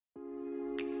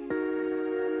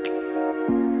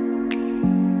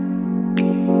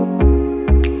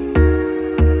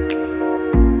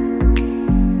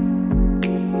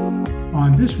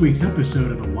this week's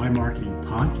episode of the Why Marketing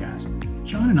Podcast,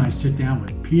 John and I sit down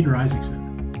with Peter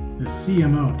Isaacson, the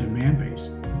CMO of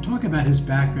Demandbase, to talk about his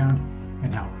background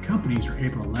and how companies are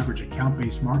able to leverage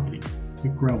account-based marketing to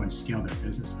grow and scale their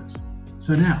businesses.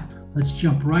 So now, let's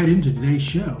jump right into today's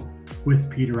show with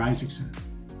Peter Isaacson.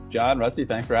 John, Rusty,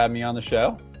 thanks for having me on the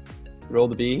show. Thrilled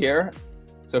to be here.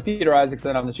 So Peter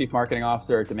Isaacson, I'm the Chief Marketing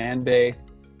Officer at Demandbase.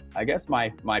 I guess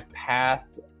my path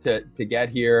to get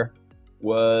here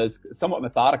was somewhat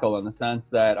methodical in the sense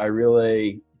that I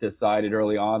really decided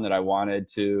early on that I wanted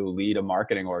to lead a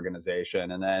marketing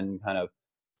organization, and then kind of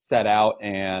set out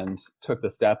and took the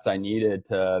steps I needed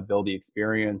to build the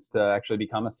experience to actually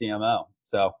become a CMO.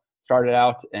 So started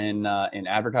out in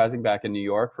advertising back in New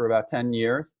York for about 10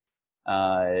 years.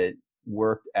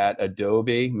 Worked at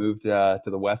Adobe, moved to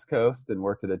the West Coast and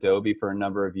worked at Adobe for a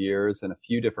number of years in a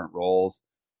few different roles.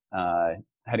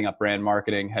 Heading up brand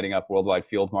marketing, heading up worldwide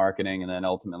field marketing, and then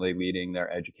ultimately leading their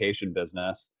education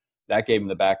business. That gave me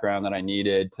the background that I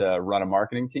needed to run a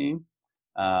marketing team,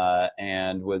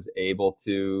 and was able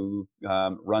to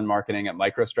run marketing at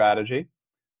MicroStrategy,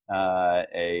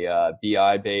 a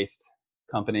BI-based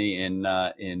company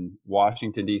in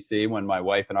Washington, D.C., when my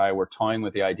wife and I were toying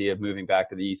with the idea of moving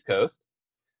back to the East Coast.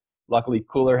 Luckily,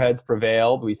 cooler heads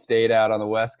prevailed. We stayed out on the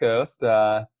West Coast.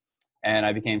 And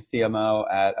I became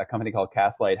CMO at a company called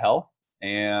Castlight Health,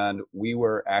 and we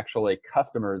were actually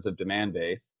customers of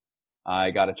Demandbase. I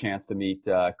got a chance to meet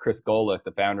Chris Golick,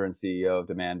 the founder and CEO of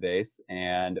Demandbase,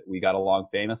 and we got along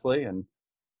famously, and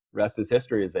rest is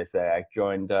history, as they say. I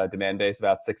joined Demandbase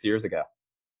about 6 years ago.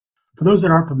 For those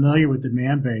that aren't familiar with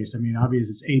Demandbase, I mean,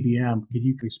 obviously it's ABM. Could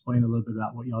you explain a little bit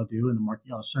about what y'all do and the market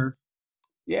y'all serve?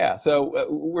 Yeah, so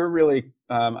we're really,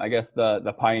 I guess,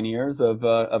 the pioneers of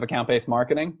account-based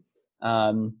marketing.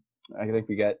 I think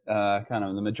we get kind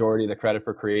of the majority of the credit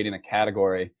for creating a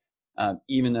category,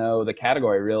 even though the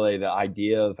category, really, the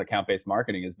idea of account-based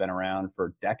marketing has been around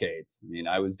for decades. I mean,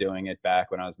 I was doing it back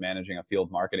when I was managing a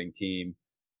field marketing team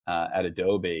at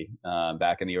Adobe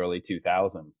back in the early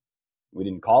 2000s. We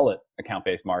didn't call it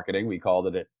account-based marketing. We called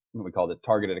it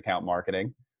targeted account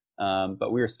marketing,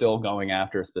 but we were still going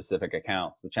after specific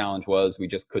accounts. The challenge was we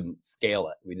just couldn't scale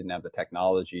it. We didn't have the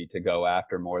technology to go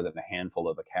after more than a handful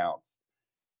of accounts.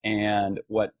 And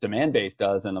what Demandbase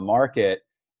does in the market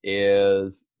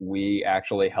is we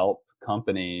actually help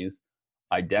companies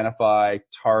identify,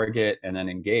 target, and then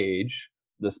engage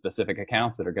the specific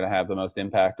accounts that are going to have the most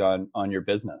impact on your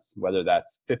business. Whether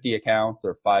that's 50 accounts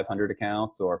or 500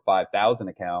 accounts or 5,000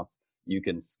 accounts, you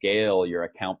can scale your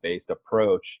account-based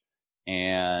approach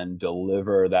and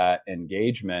deliver that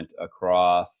engagement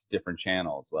across different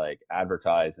channels like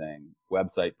advertising,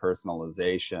 website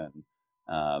personalization,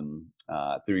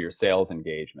 through your sales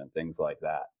engagement, things like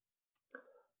that.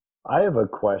 I have a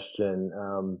question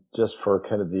just for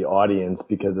kind of the audience,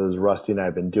 because as Rusty and I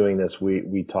have been doing this,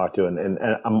 we talk to, and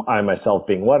I myself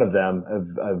being one of them,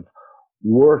 I've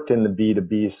worked in the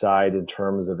B2B side in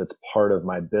terms of it's part of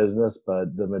my business, but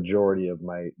the majority of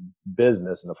my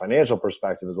business in a financial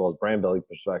perspective as well as brand building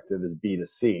perspective is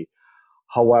B2C.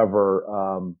 However,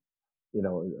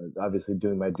 obviously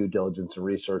doing my due diligence and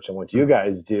research on what you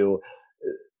guys do,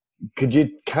 could you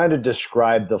kind of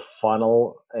describe the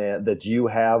funnel that you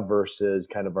have versus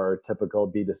kind of our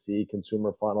typical B2C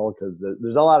consumer funnel? Because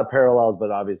there's a lot of parallels, but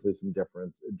obviously some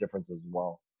differences as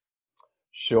well.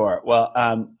 Sure. Well,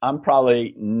 I'm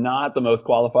probably not the most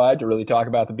qualified to really talk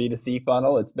about the B2C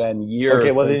funnel. It's been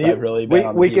years since I've really been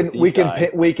on the B2C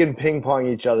side. We can ping pong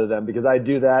each other then, because I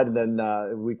do that, and then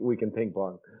we can ping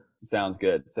pong. Sounds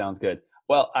good.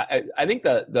 Well, I think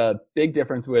the big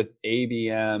difference with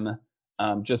ABM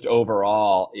just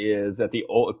overall is that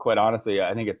quite honestly,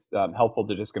 I think it's helpful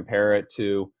to just compare it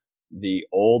to the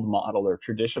old model or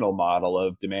traditional model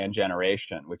of demand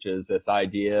generation, which is this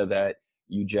idea that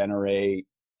you generate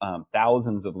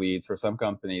thousands of leads, for some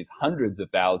companies, hundreds of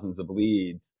thousands of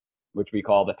leads, which we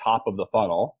call the top of the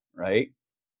funnel, right?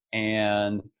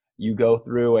 And you go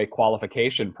through a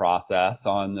qualification process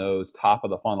on those top of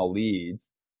the funnel leads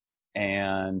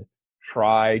and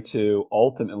try to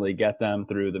ultimately get them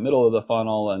through the middle of the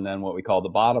funnel and then what we call the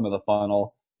bottom of the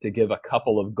funnel to give a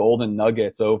couple of golden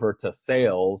nuggets over to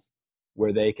sales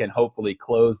where they can hopefully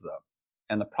close them.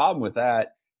 And the problem with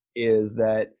that is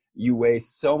that you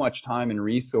waste so much time and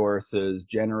resources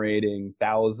generating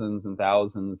thousands and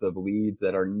thousands of leads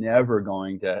that are never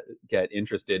going to get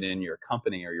interested in your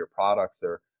company or your products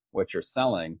or what you're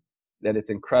selling, that it's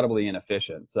incredibly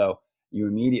inefficient. So you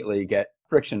immediately get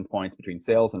friction points between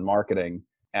sales and marketing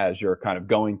as you're kind of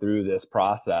going through this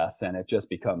process, and it just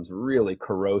becomes really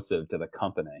corrosive to the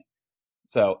company.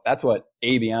 So that's what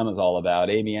ABM is all about.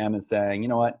 ABM is saying, you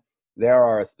know what, there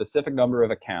are a specific number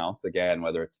of accounts, again,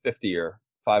 whether it's 50 or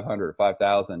 500 or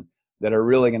 5,000, that are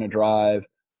really going to drive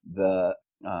the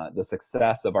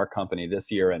success of our company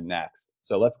this year and next.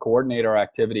 So let's coordinate our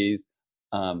activities,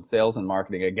 sales and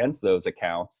marketing against those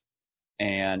accounts,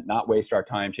 and not waste our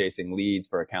time chasing leads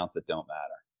for accounts that don't matter.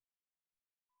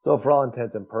 So for all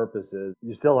intents and purposes,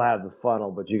 you still have the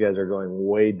funnel, but you guys are going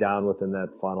way down within that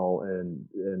funnel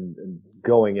and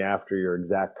going after your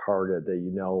exact target that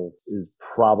you know is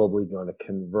probably going to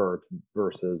convert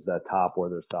versus that top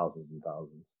where there's thousands and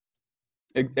thousands.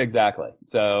 Exactly.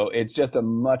 So it's just a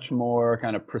much more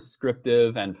kind of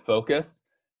prescriptive and focused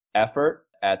effort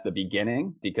at the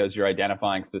beginning, because you're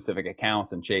identifying specific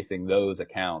accounts and chasing those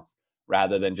accounts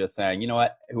rather than just saying, you know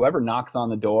what, whoever knocks on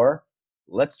the door,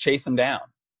 let's chase them down,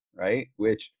 right?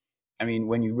 Which, I mean,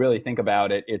 when you really think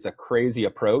about it, it's a crazy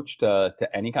approach to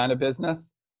any kind of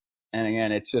business. And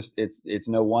again, it's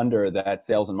no wonder that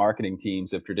sales and marketing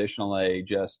teams have traditionally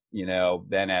just,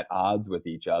 been at odds with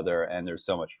each other, and there's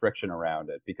so much friction around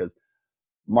it, because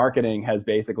marketing has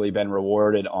basically been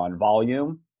rewarded on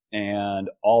volume, and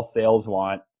all sales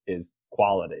want is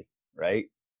quality, right?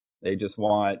 They just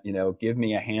want, give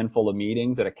me a handful of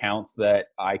meetings at accounts that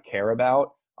I care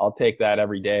about. I'll take that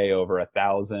every day over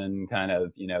 1,000 kind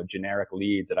of, generic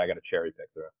leads that I got to cherry pick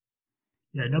through.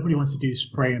 Yeah, nobody wants to do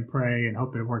spray and pray and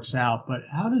hope it works out. But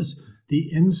how does the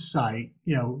insight,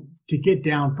 to get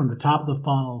down from the top of the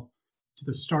funnel to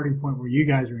the starting point where you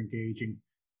guys are engaging,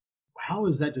 how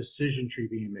is that decision tree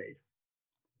being made?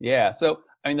 Yeah, so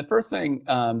I mean, the first thing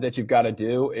that you've got to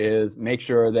do is make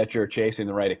sure that you're chasing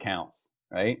the right accounts,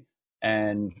 right?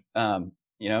 And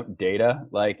data,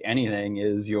 like anything,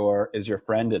 is your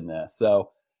friend in this. So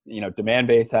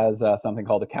Demandbase has something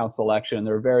called account selection.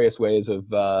 There are various ways of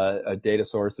data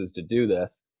sources to do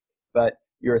this, but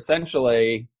you're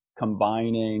essentially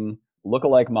combining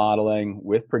lookalike modeling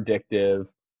with predictive,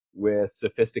 with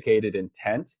sophisticated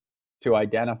intent to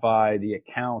identify the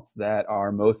accounts that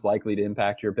are most likely to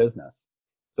impact your business.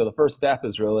 So the first step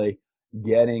is really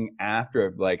getting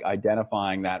after, like,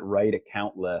 identifying that right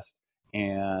account list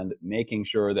and making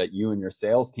sure that you and your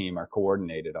sales team are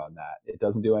coordinated on that. It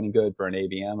doesn't do any good for an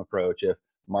ABM approach if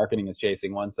marketing is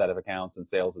chasing one set of accounts and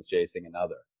sales is chasing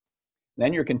another.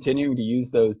 Then you're continuing to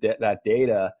use that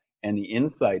data and the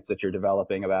insights that you're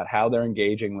developing about how they're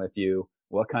engaging with you,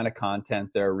 what kind of content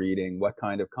they're reading, what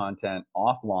kind of content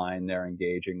offline they're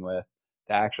engaging with,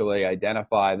 to actually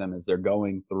identify them as they're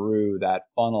going through that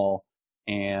funnel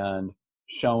and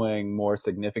showing more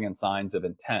significant signs of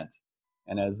intent.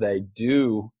 And as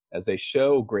they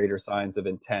show greater signs of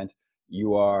intent,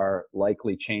 you are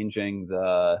likely changing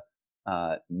the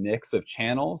mix of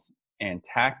channels and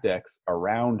tactics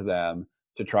around them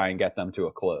to try and get them to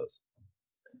a close.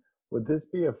 Would this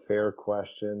be a fair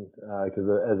question? Because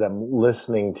as I'm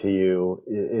listening to you,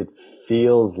 it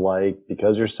feels like,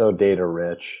 because you're so data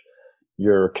rich,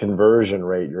 your conversion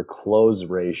rate, your close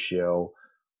ratio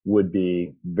would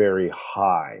be very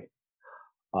high.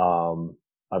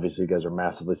 Obviously, you guys are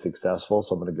massively successful,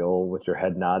 so I'm going to go with your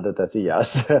head nod that that's a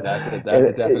yes. That's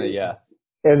a definite yes.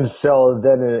 And so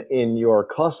then in your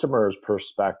customer's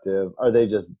perspective, are they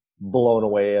just blown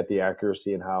away at the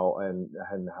accuracy and how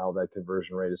that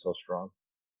conversion rate is so strong?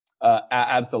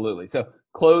 Absolutely. So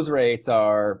close rates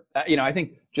are, I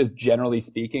think, just generally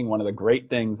speaking, one of the great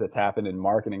things that's happened in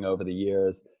marketing over the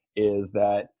years is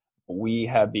that we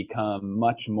have become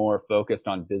much more focused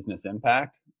on business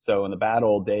impact. So in the bad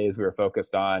old days, we were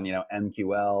focused on,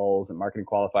 MQLs and marketing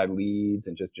qualified leads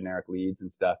and just generic leads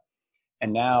and stuff.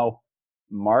 And now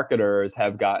marketers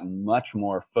have gotten much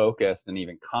more focused and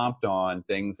even comped on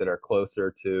things that are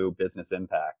closer to business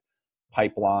impact,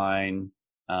 pipeline,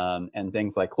 and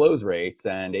things like close rates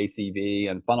and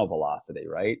ACV and funnel velocity,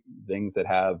 right? Things that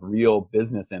have real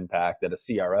business impact that a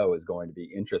CRO is going to be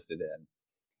interested in.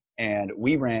 And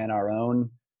we ran our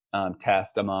own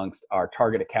test amongst our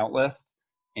target account list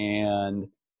and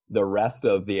the rest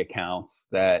of the accounts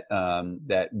that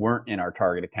weren't in our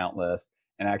target account list,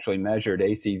 and actually measured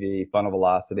ACV, funnel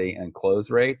velocity, and close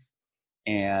rates.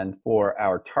 And for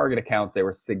our target accounts, they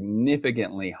were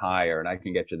significantly higher, and I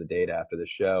can get you the data after the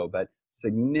show, but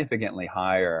significantly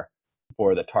higher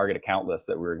for the target account list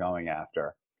that we were going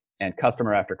after. And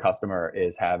customer after customer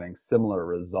is having similar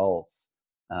results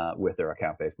with their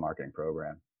account-based marketing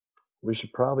program. We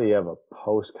should probably have a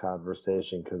post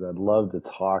conversation, because I'd love to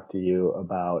talk to you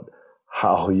about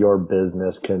how your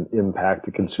business can impact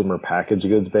the consumer packaged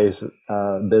goods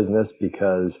business,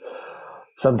 because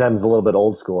sometimes a little bit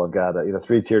old school. I've got a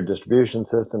 3-tiered distribution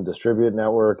system, distribute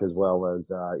network, as well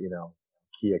as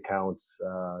key accounts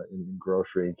in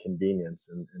grocery and convenience,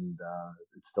 and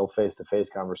it's still face-to-face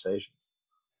conversations.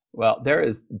 Well, there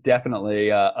is definitely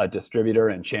a distributor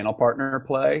and channel partner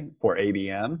play for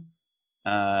ABM.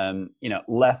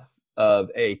 Less of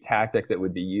a tactic that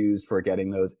would be used for getting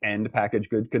those end packaged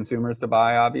good consumers to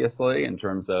buy, obviously, in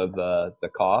terms of the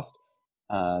cost.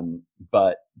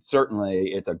 But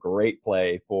certainly it's a great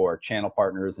play for channel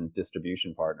partners and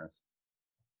distribution partners.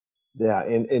 Yeah,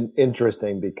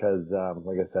 interesting because,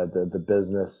 like I said, the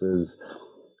business is,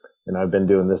 I've been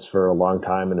doing this for a long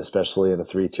time, and especially in a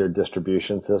three-tiered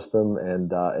distribution system,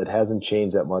 and it hasn't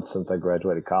changed that much since I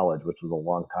graduated college, which was a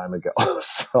long time ago.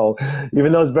 So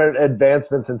even those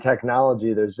advancements in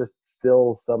technology, there's just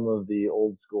still some of the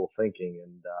old school thinking,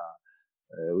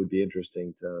 and it would be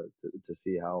interesting to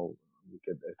see how we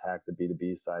could attack the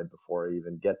B2B side before I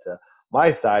even get to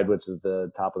my side, which is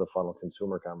the top of the funnel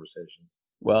consumer conversation.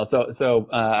 Well, so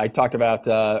I talked about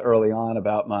early on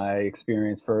about my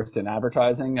experience first in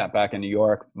advertising back in New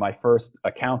York. My first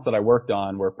accounts that I worked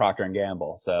on were Procter and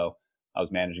Gamble. So I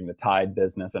was managing the Tide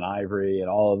business and Ivory and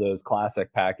all of those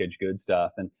classic packaged good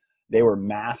stuff. And they were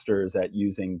masters at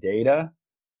using data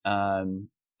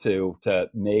to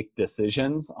make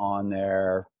decisions on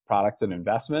their products and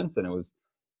investments. And it was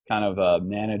kind of a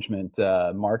management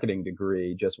marketing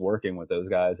degree just working with those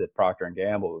guys at Procter and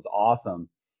Gamble. It was awesome.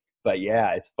 But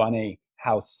yeah, it's funny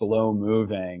how slow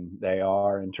moving they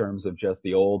are in terms of just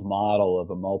the old model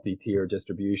of a multi-tier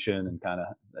distribution and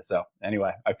so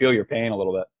anyway, I feel your pain a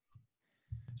little bit.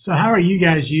 So how are you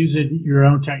guys using your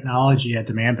own technology at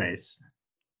Demandbase?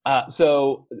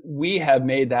 So we have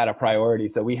made that a priority.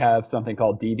 So we have something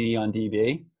called DB on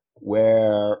DB,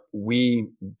 where we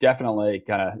definitely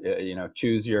kind of,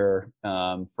 choose your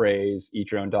phrase,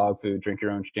 eat your own dog food, drink your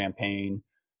own champagne,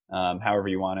 however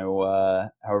you want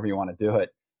to do it.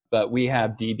 But we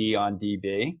have DB on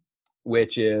DB,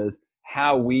 which is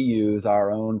how we use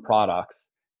our own products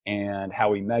and how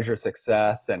we measure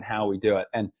success and how we do it.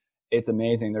 And it's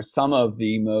amazing. There's some of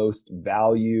the most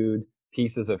valued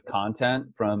pieces of content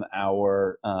from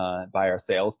by our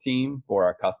sales team for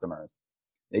our customers.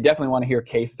 They definitely want to hear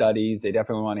case studies. They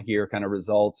definitely want to hear kind of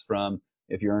results from,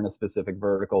 if you're in a specific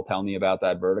vertical, tell me about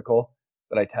that vertical.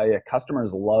 But I tell you,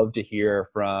 customers love to hear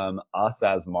from us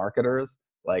as marketers,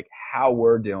 like how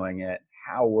we're doing it,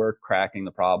 how we're cracking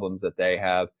the problems that they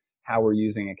have, how we're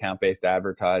using account-based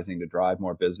advertising to drive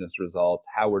more business results,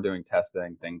 how we're doing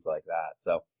testing, things like that.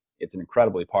 So it's an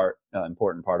incredibly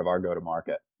important part of our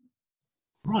go-to-market.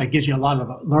 Probably gives you a lot of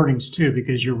learnings too,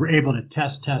 because you're able to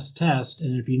test.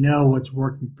 And if you know what's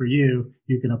working for you,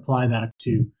 you can apply that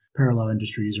to parallel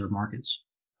industries or markets.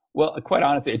 Well, quite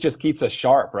honestly, it just keeps us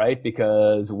sharp, right?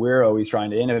 Because we're always trying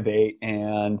to innovate.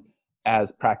 And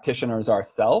as practitioners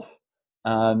ourselves,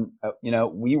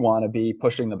 we want to be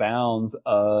pushing the bounds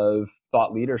of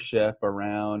thought leadership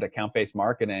around account-based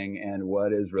marketing and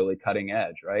what is really cutting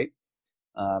edge, right?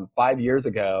 5 years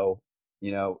ago,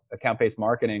 account-based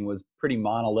marketing was pretty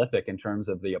monolithic in terms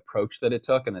of the approach that it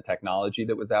took and the technology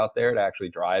that was out there to actually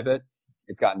drive it.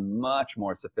 It's gotten much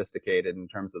more sophisticated in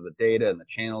terms of the data and the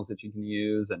channels that you can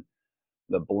use and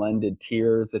the blended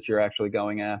tiers that you're actually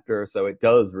going after. So it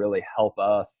does really help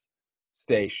us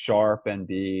stay sharp and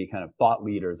be kind of thought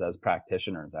leaders as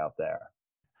practitioners out there.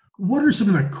 What are some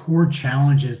of the core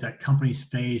challenges that companies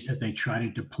face as they try to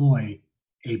deploy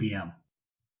ABM?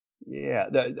 Yeah,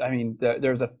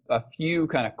 there's a few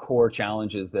kind of core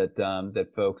challenges that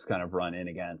folks kind of run in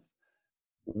against.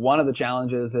 One of the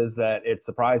challenges is that it's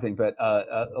surprising, but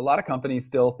a lot of companies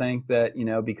still think that,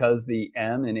 because the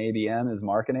M in ABM is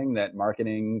marketing, that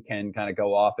marketing can kind of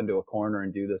go off into a corner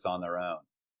and do this on their own.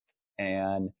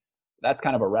 And that's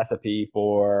kind of a recipe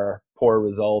for poor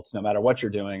results, no matter what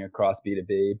you're doing across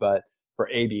B2B. But for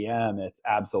ABM, it's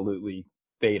absolutely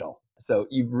fatal. So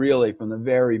you really, from the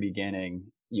very beginning,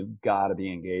 you've got to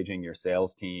be engaging your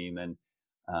sales team and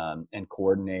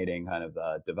coordinating kind of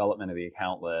the development of the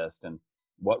account list and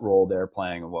what role they're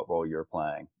playing and what role you're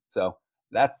playing. So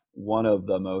that's one of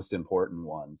the most important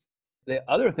ones. The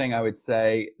other thing I would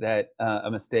say that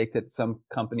a mistake that some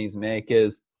companies make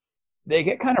is they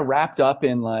get kind of wrapped up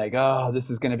in like, oh, this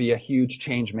is going to be a huge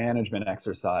change management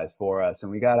exercise for us.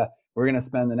 And we're going to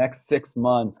spend the next 6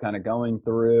 months kind of going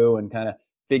through and kind of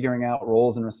figuring out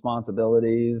roles and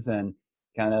responsibilities and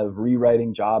kind of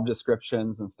rewriting job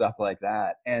descriptions and stuff like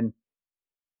that. And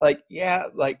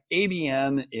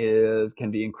ABM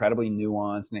can be incredibly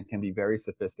nuanced and it can be very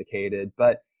sophisticated,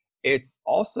 but it's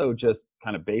also just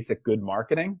kind of basic good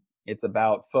marketing. It's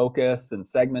about focus and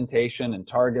segmentation and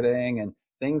targeting and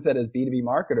things that as B2B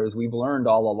marketers, we've learned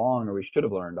all along, or we should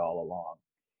have learned all along.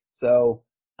 So,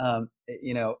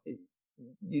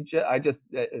 I just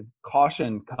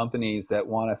caution companies that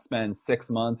want to spend 6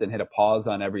 months and hit a pause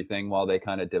on everything while they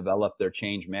kind of develop their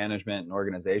change management and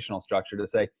organizational structure to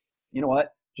say, you know what,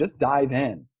 just dive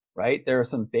in, right? There are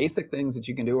some basic things that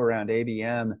you can do around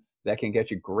ABM that can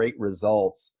get you great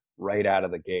results right out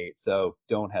of the gate. So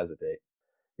don't hesitate.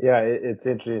 Yeah, it's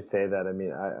interesting to say that. I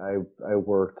mean, I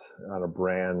worked on a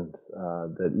brand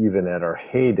that even at our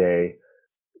heyday,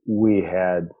 we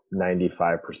had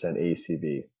 95%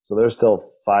 ACV. So there's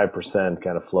still 5%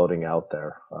 kind of floating out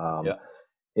there. Yeah.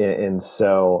 And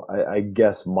so I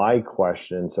guess my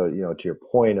question, so, to your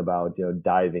point about,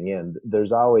 diving in,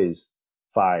 there's always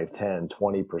 5, 10,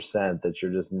 20% that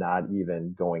you're just not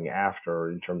even going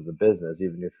after in terms of the business,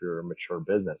 even if you're a mature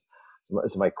business.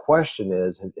 So my question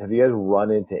is, have you guys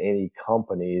run into any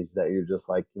companies that you're just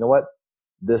like, you know what,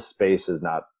 this space is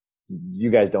not,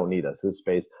 you guys don't need us. This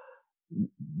space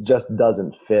just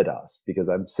doesn't fit us, because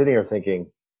I'm sitting here thinking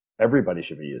everybody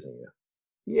should be using you.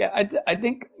 Yeah, I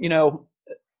think,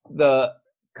 the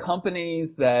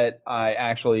companies that I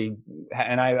actually,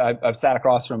 and I've sat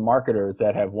across from marketers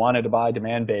that have wanted to buy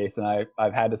Demandbase, and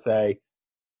I've had to say,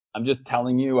 I'm just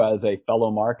telling you as a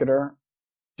fellow marketer,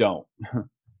 don't.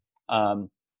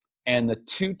 And the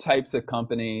two types of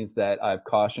companies that I've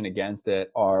cautioned against it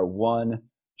are, one,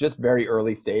 just very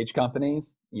early stage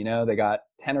companies. They got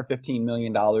 $10 or $15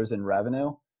 million in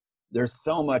revenue. There's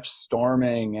so much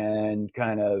storming and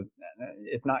kind of,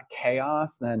 if not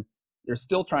chaos, then they're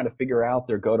still trying to figure out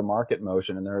their go-to-market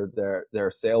motion and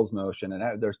their sales motion.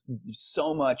 And there's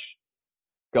so much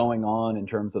going on in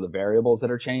terms of the variables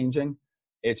that are changing.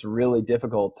 It's really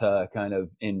difficult to kind of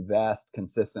invest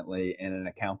consistently in an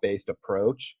account-based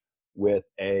approach with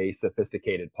a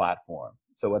sophisticated platform.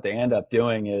 So what they end up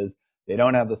doing is they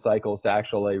don't have the cycles to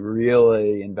actually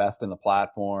really invest in the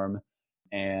platform,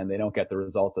 and they don't get the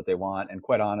results that they want. And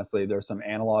quite honestly, there's some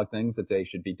analog things that they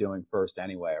should be doing first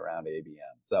anyway around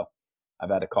ABM. So I've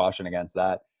had to caution against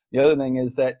that. The other thing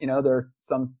is that, there are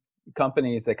some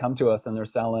companies that come to us and they're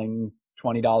selling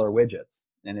 $20 widgets,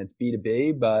 and it's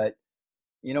B2B, but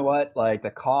you know what? Like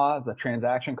the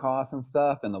transaction costs and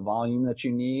stuff and the volume that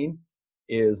you need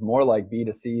is more like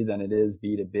B2C than it is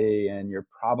B2B. And you're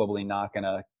probably not going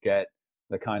to get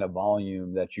the kind of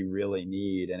volume that you really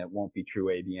need. And it won't be true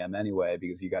ABM anyway,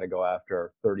 because you got to go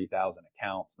after 30,000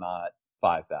 accounts, not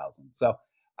 5,000. So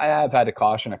I have had to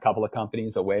caution a couple of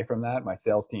companies away from that. My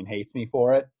sales team hates me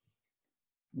for it.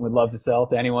 Would love to sell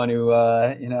to anyone who,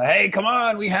 hey, come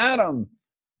on, we had them.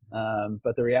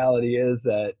 But the reality is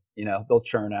that, they'll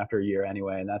churn after a year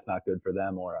anyway, and that's not good for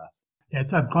them or us. Yeah,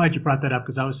 I'm glad you brought that up,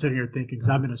 because I was sitting here thinking, because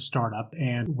I'm in a startup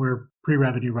and we're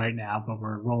pre-revenue right now, but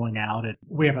we're rolling out and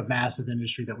we have a massive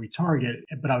industry that we target.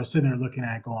 But I was sitting there looking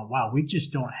at it going, wow, we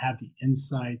just don't have the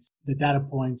insights, the data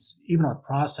points, even our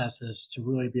processes to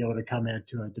really be able to come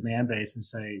into a Demandbase and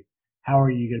say, how are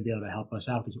you going to be able to help us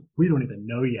out? Because we don't even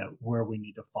know yet where we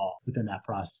need to fall within that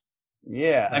process.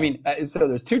 Yeah, I mean, so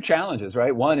there's two challenges,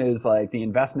 right? One is like the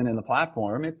investment in the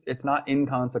platform. It's not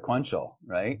inconsequential,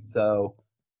 right? So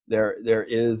there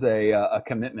is a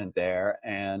commitment there,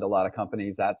 and a lot of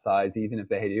companies that size, even if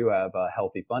they do have a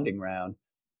healthy funding round,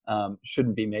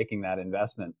 shouldn't be making that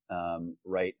investment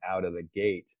right out of the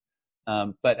gate.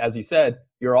 But as you said,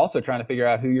 you're also trying to figure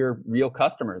out who your real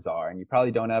customers are, and you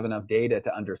probably don't have enough data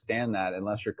to understand that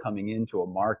unless you're coming into a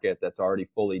market that's already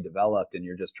fully developed and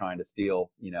you're just trying to steal,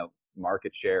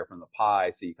 market share from the pie,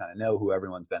 so you kind of know who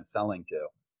everyone's been selling to.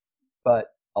 But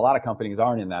a lot of companies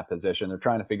aren't in that position. They're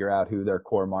trying to figure out who their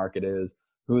core market is,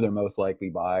 who their most likely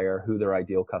buyer, who their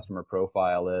ideal customer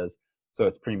profile is. So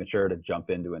it's premature to jump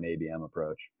into an ABM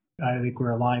approach. I think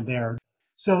we're aligned there.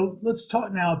 So let's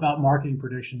talk now about marketing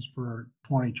predictions for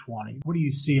 2020. What do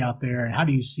you see out there, and how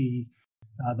do you see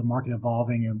the market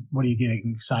evolving, and what are you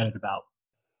getting excited about?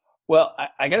 Well,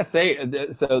 I got to say,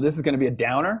 so this is going to be a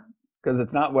downer, because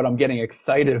it's not what I'm getting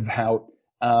excited about,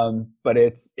 but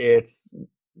it's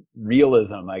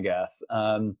realism, I guess.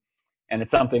 And it's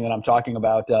something that I'm talking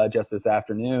about just this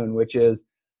afternoon, which is,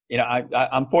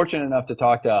 I'm fortunate enough to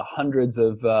talk to hundreds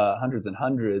and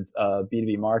hundreds of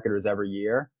B2B marketers every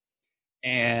year.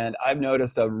 And I've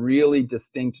noticed a really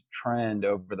distinct trend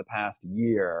over the past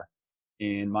year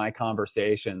in my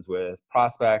conversations with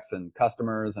prospects and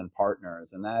customers and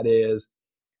partners. And that is,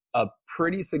 a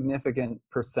pretty significant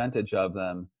percentage of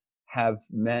them have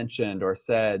mentioned or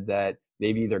said that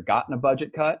they've either gotten a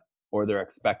budget cut or they're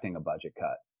expecting a budget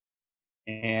cut.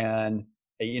 And,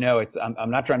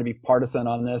 I'm not trying to be partisan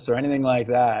on this or anything like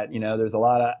that. There's a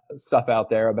lot of stuff out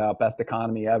there about best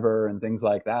economy ever and things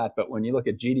like that. But when you look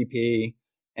at GDP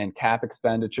and cap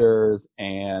expenditures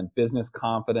and business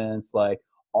confidence, like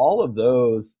all of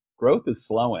those, growth is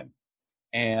slowing.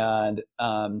 And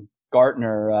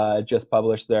Gartner just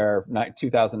published their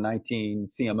 2019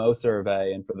 CMO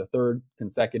survey, and for the third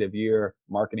consecutive year,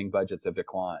 marketing budgets have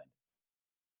declined.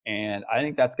 And I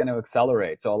think that's going to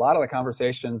accelerate. So a lot of the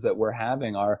conversations that we're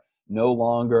having are no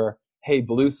longer, hey,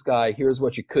 blue sky, here's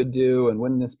what you could do, and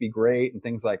wouldn't this be great, and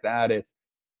things like that. It's,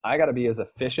 I got to be as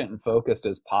efficient and focused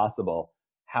as possible.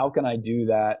 How can I do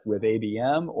that with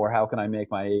ABM, or how can I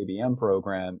make my ABM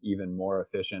program even more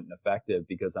efficient and effective,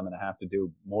 because I'm going to have to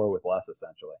do more with less,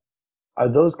 essentially. Are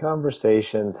those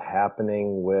conversations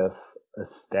happening with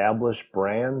established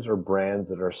brands or brands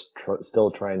that are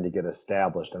still trying to get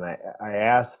established? And I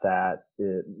ask that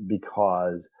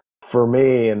because for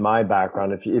me, in my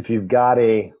background, if you've got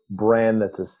a brand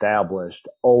that's established,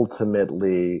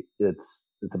 ultimately it's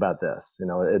about this.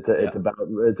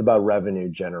 It's about revenue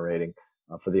generating.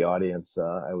 For the audience,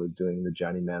 I was doing the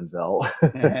Johnny Manziel,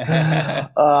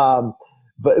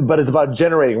 but it's about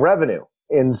generating revenue.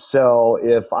 And so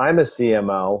if I'm a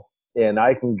CMO and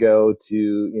I can go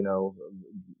to,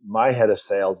 my head of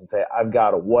sales and say, I've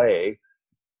got a way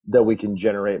that we can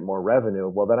generate more revenue,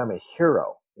 well, then I'm a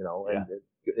hero, Yeah.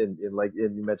 and like you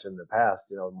mentioned in the past,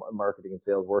 marketing and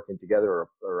sales working together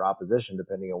or opposition,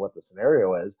 depending on what the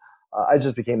scenario is. I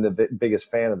just became the biggest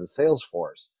fan of the sales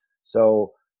force.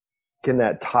 So can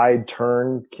that tide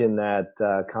turn? Can that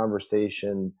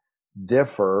conversation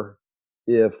differ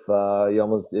if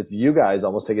you guys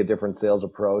almost take a different sales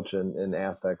approach and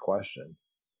ask that question?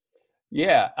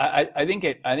 Yeah, I think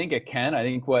it can. I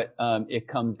think what it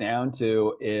comes down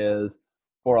to is,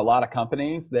 for a lot of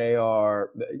companies,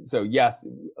 so yes,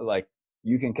 like,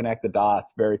 you can connect the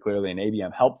dots very clearly, and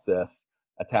ABM helps this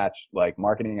attach like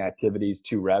marketing activities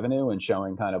to revenue and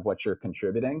showing kind of what you're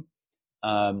contributing.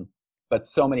 But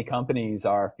so many companies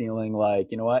are feeling like,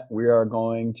 you know what, we are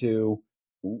going to,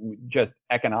 just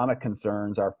economic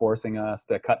concerns are forcing us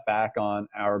to cut back on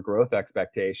our growth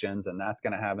expectations, and that's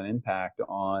going to have an impact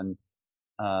on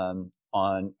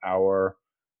our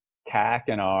CAC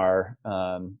and our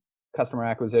customer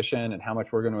acquisition, and how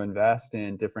much we're going to invest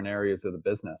in different areas of the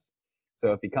business.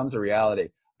 So it becomes a reality.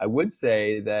 I would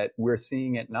say that we're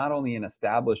seeing it not only in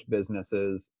established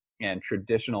businesses and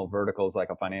traditional verticals like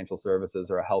a financial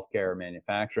services or a healthcare or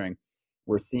manufacturing,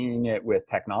 we're seeing it with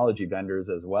technology vendors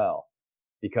as well.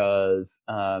 Because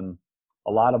a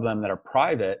lot of them that are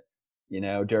private,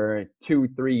 during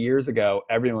 2-3 years ago,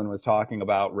 everyone was talking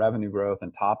about revenue growth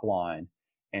and top line.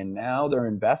 And now their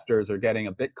investors are getting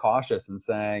a bit cautious and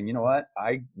saying, you know what,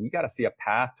 we got to see a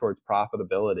path towards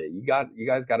profitability. You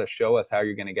guys got to show us how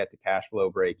you're going to get to cash flow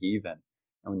break even.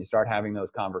 And when you start having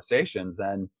those conversations,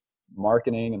 then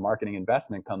marketing and marketing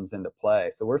investment comes into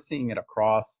play. So we're seeing it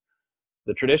across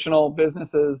the traditional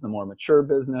businesses, the more mature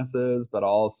businesses, but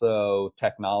also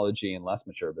technology and less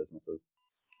mature businesses.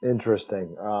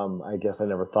 Interesting. I guess I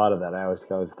never thought of that. I always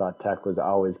thought tech was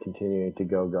always continuing to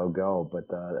go, but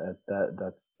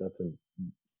that's a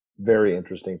very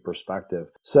interesting perspective.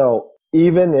 So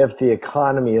even if the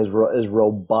economy is as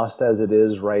robust as it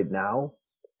is right now,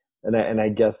 and I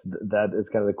guess that is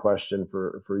kind of the question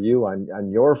for you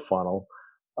on your funnel.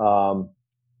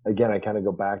 Again, I kind of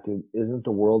go back to, isn't the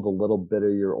world a little bit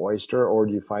of your oyster, or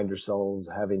do you find yourselves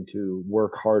having to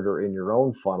work harder in your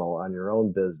own funnel on your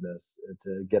own business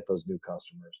to get those new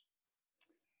customers?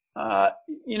 I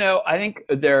think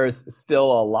there's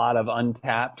still a lot of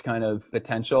untapped kind of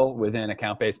potential within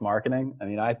account-based marketing. I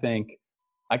mean, I think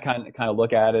I kind of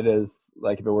look at it as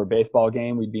like, if it were a baseball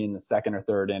game, we'd be in the second or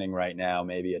third inning right now,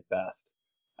 maybe at best.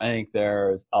 I think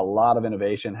there's a lot of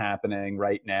innovation happening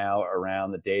right now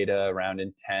around the data, around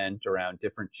intent, around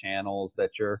different channels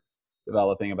that you're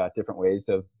developing, about different ways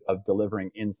of delivering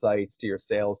insights to your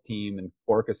sales team and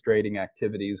orchestrating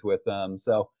activities with them.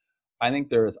 So I think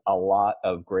there's a lot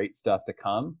of great stuff to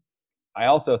come. I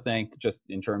also think, just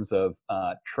in terms of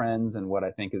trends and what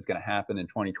I think is going to happen in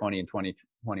 2020 and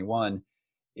 2021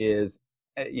 is,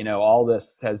 all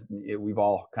this we've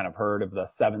all kind of heard of the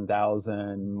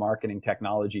 7,000 marketing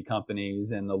technology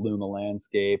companies in the Luma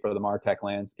landscape or the MarTech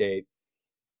landscape.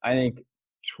 I think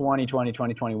 2020,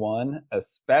 2021,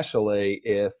 especially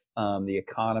if the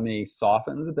economy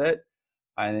softens a bit,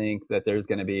 I think that there's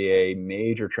going to be a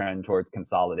major trend towards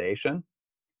consolidation,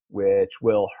 which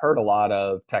will hurt a lot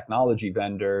of technology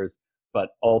vendors, but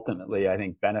ultimately, I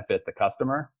think, benefit the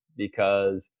customer,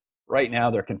 because right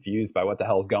now they're confused by what the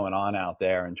hell's going on out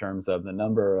there in terms of the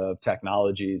number of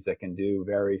technologies that can do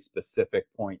very specific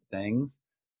point things.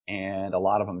 And a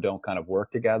lot of them don't kind of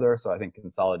work together. So I think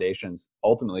consolidation's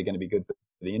ultimately going to be good for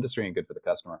the industry and good for the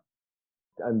customer.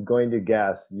 I'm going to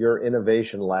guess your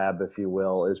innovation lab, if you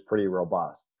will, is pretty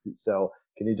robust. So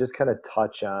can you just kind of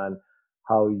touch on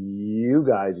how you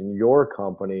guys and your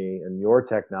company and your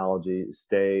technology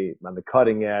stay on the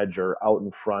cutting edge or out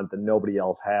in front that nobody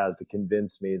else has to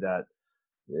convince me that,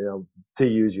 to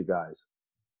use you guys.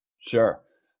 Sure.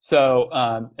 So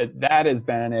that has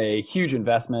been a huge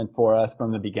investment for us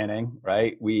from the beginning,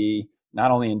 right? We not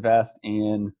only invest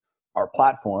in our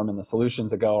platform and the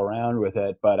solutions that go around with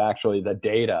it, but actually the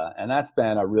data. And that's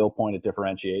been a real point of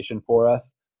differentiation for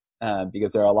us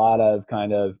because there are a lot of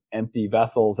kind of empty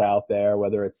vessels out there,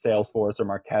 whether it's Salesforce or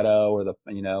Marketo or the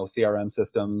CRM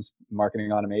systems,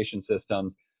 marketing automation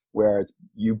systems, where it's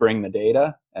you bring the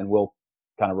data and we'll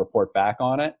kind of report back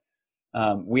on it.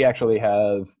 We actually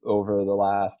have, over the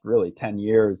last really 10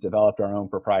 years, developed our own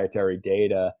proprietary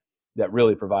data that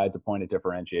really provides a point of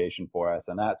differentiation for us.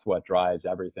 And that's what drives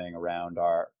everything around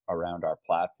our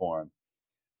platform.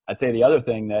 I'd say the other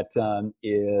thing that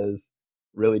is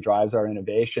really drives our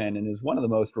innovation and is one of the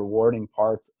most rewarding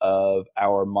parts of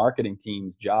our marketing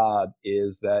team's job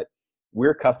is that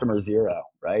we're customer zero,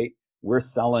 right? We're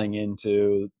selling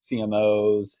into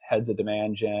CMOs, heads of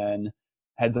demand gen,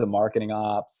 heads of marketing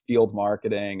ops, field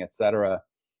marketing, et cetera.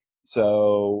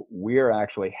 So we're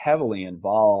actually heavily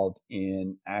involved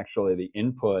in actually the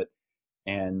input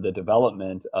and the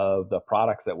development of the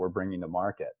products that we're bringing to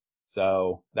market.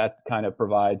 So that kind of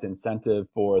provides incentive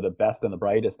for the best and the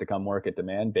brightest to come work at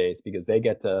Demandbase because they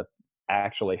get to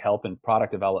actually help in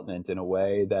product development in a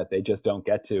way that they just don't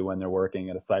get to when they're working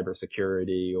at a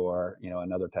cybersecurity or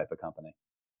another type of company.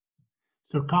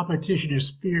 So competition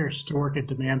is fierce to work at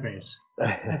Demandbase.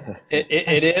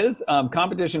 It is.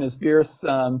 Competition is fierce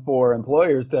for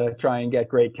employers to try and get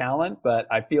great talent, but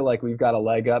I feel like we've got a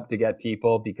leg up to get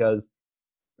people because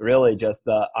really just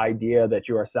the idea that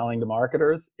you are selling to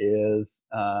marketers is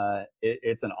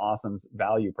it's an awesome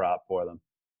value prop for them.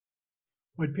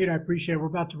 Well, Peter, I appreciate it. We're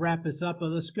about to wrap this up, but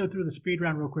let's go through the speed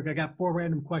round real quick. I got 4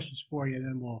 random questions for you, and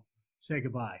then we'll say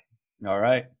goodbye. All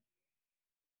right.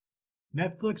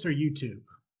 Netflix or YouTube?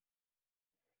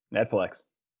 Netflix.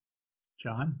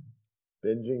 John?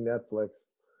 Binging Netflix.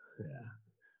 Yeah.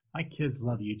 My kids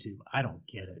love YouTube. I don't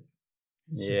get it.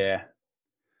 Yeah.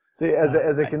 See,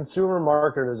 as a consumer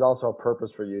marketer, there's also a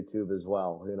purpose for YouTube as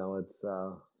well. It's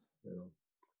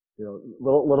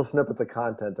little snippets of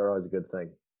content are always a good thing.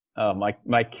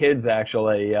 My kids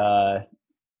actually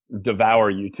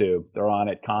devour YouTube. They're on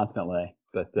it constantly.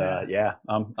 But yeah,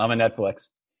 I'm a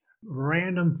Netflix.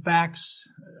 Random facts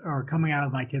are coming out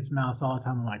of my kids' mouths all the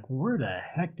time. I'm like, where the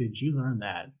heck did you learn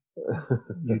that?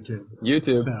 YouTube.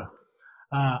 YouTube. So,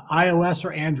 iOS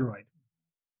or Android?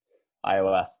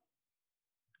 iOS.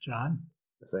 John?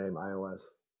 Same, iOS.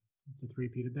 It's a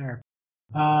three-peated there.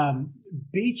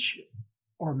 Beach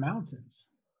or mountains?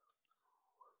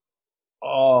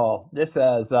 Oh, this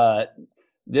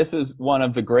is one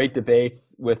of the great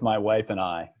debates with my wife and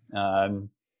I.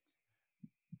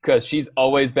 Because she's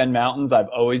always been mountains, I've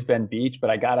always been beach.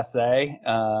 But I gotta say,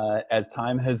 as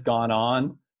time has gone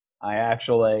on, I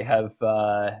actually have.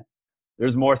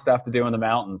 There's more stuff to do in the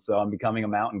mountains, so I'm becoming a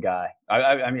mountain guy.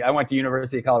 I mean, I went to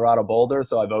University of Colorado Boulder,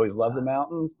 so I've always loved the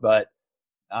mountains. But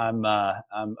I'm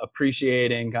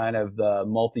appreciating kind of the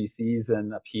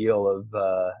multi-season appeal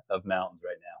of mountains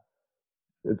right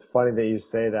now. It's funny that you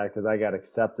say that because I got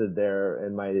accepted there,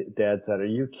 and my dad said, "Are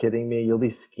you kidding me? You'll be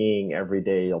skiing every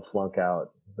day. You'll flunk out."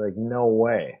 It's like, no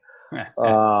way.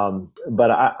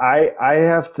 But I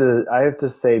have to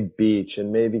say beach,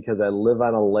 and maybe because I live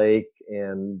on a lake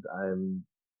and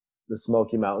the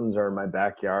Smoky Mountains are in my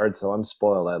backyard, so I'm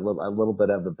spoiled. I a little bit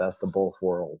have the best of both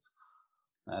worlds.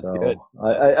 That's good.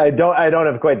 I don't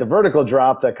have quite the vertical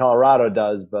drop that Colorado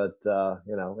does, but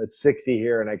it's 60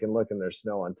 here, and I can look and there's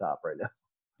snow on top right now.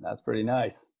 That's pretty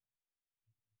nice.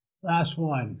 Last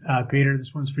one, Peter.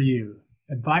 This one's for you.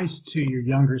 Advice to your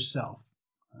younger self.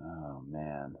 Oh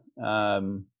man,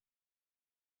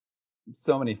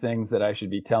 so many things that I should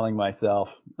be telling myself.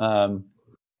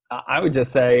 I would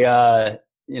just say,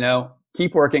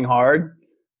 keep working hard,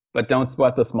 but don't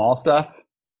sweat the small stuff.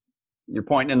 You're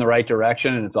pointing in the right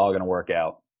direction, and it's all going to work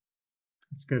out.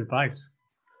 That's good advice.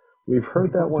 We've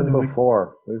heard that one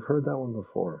before.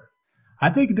 I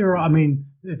think if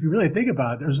you really think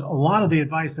about it, there's a lot of the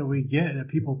advice that we get that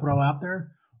people throw out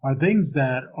there are things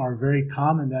that are very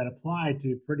common that apply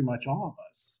to pretty much all of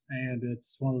us. And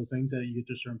it's one of those things that you get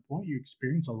to a certain point, you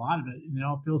experience a lot of it, and it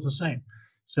all feels the same.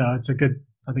 So I think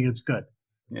it's good.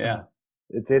 Yeah.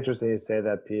 It's interesting you say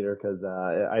that, Peter, because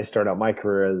I started out my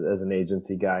career as an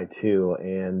agency guy too,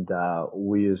 and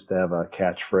we used to have a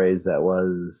catchphrase that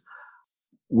was,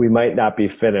 "We might not be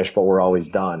finished, but we're always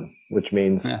done." which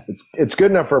means it's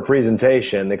good enough for a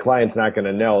presentation. The client's not going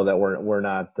to know that we're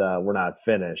not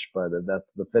finished, but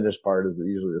that's the finished part is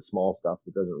usually the small stuff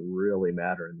that doesn't really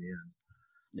matter in the end.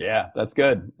 Yeah, that's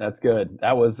good. That's good.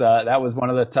 That was one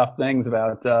of the tough things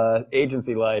about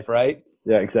agency life, right?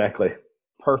 Yeah, exactly.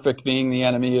 Perfect being the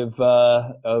enemy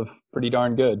of pretty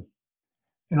darn good.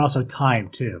 And also time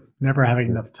too. Never having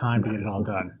enough time to get it all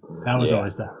done. That was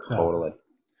always that. So. Totally.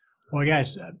 Well,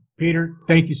 guys, Peter,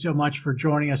 thank you so much for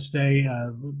joining us today.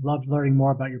 Loved learning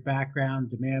more about your background,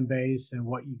 Demandbase, and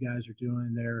what you guys are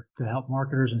doing there to help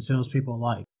marketers and salespeople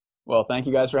alike. Well, thank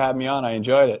you guys for having me on. I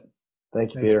enjoyed it.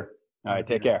 Thank you, Peter. All right,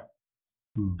 take care.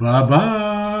 Bye-bye.